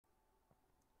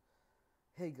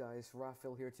Hey guys,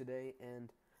 Raphael here today,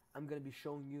 and I'm going to be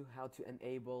showing you how to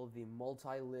enable the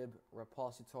multilib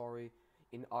repository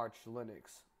in Arch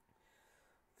Linux.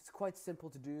 It's quite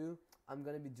simple to do. I'm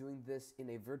going to be doing this in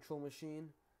a virtual machine,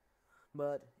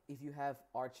 but if you have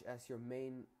Arch as your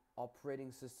main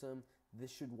operating system,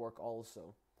 this should work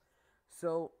also.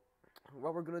 So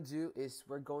what we're going to do is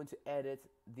we're going to edit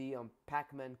the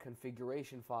pacman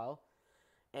configuration file,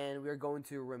 and we're going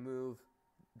to remove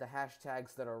the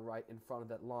hashtags that are right in front of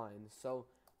that line. So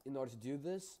in order to do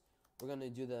this, we're going to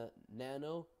do the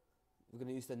nano. We're going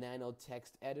to use the nano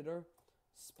text editor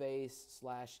space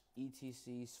 /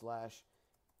 etc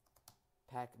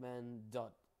 /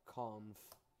 pacman.conf.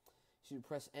 You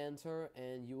press enter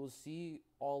and you will see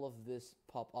all of this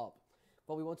pop up.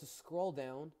 But we want to scroll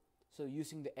down, so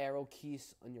using the arrow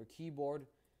keys on your keyboard,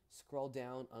 scroll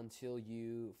down until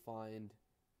you find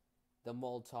the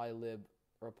multilib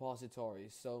repository.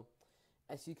 So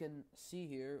as you can see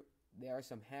here, there are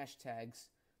some hashtags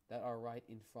that are right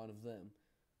in front of them.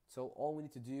 So all we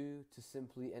need to do to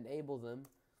simply enable them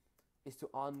is to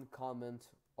uncomment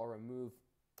or remove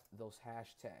those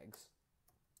hashtags.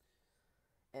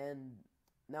 And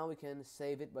now we can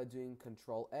save it by doing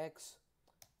Control X,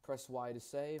 press Y to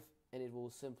save, and it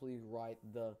will simply write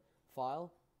the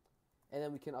file. And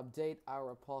then we can update our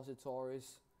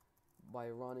repositories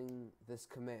by running this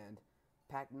command: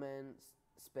 pacman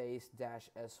space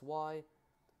 -sy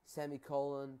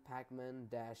semicolon pacman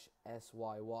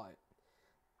 -syy.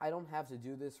 I don't have to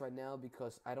do this right now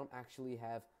because I don't actually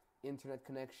have internet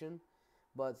connection,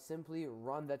 but simply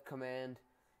run that command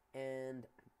and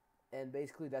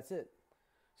basically that's it.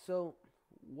 So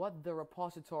what the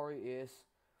repository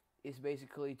is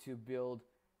basically to build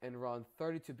and run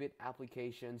 32-bit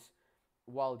applications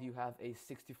while you have a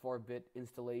 64-bit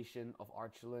installation of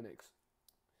Arch Linux.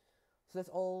 So that's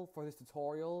all for this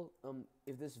tutorial.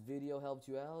 If this video helped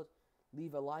you out,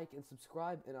 leave a like and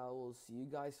subscribe, and I will see you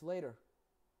guys later.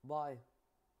 Bye.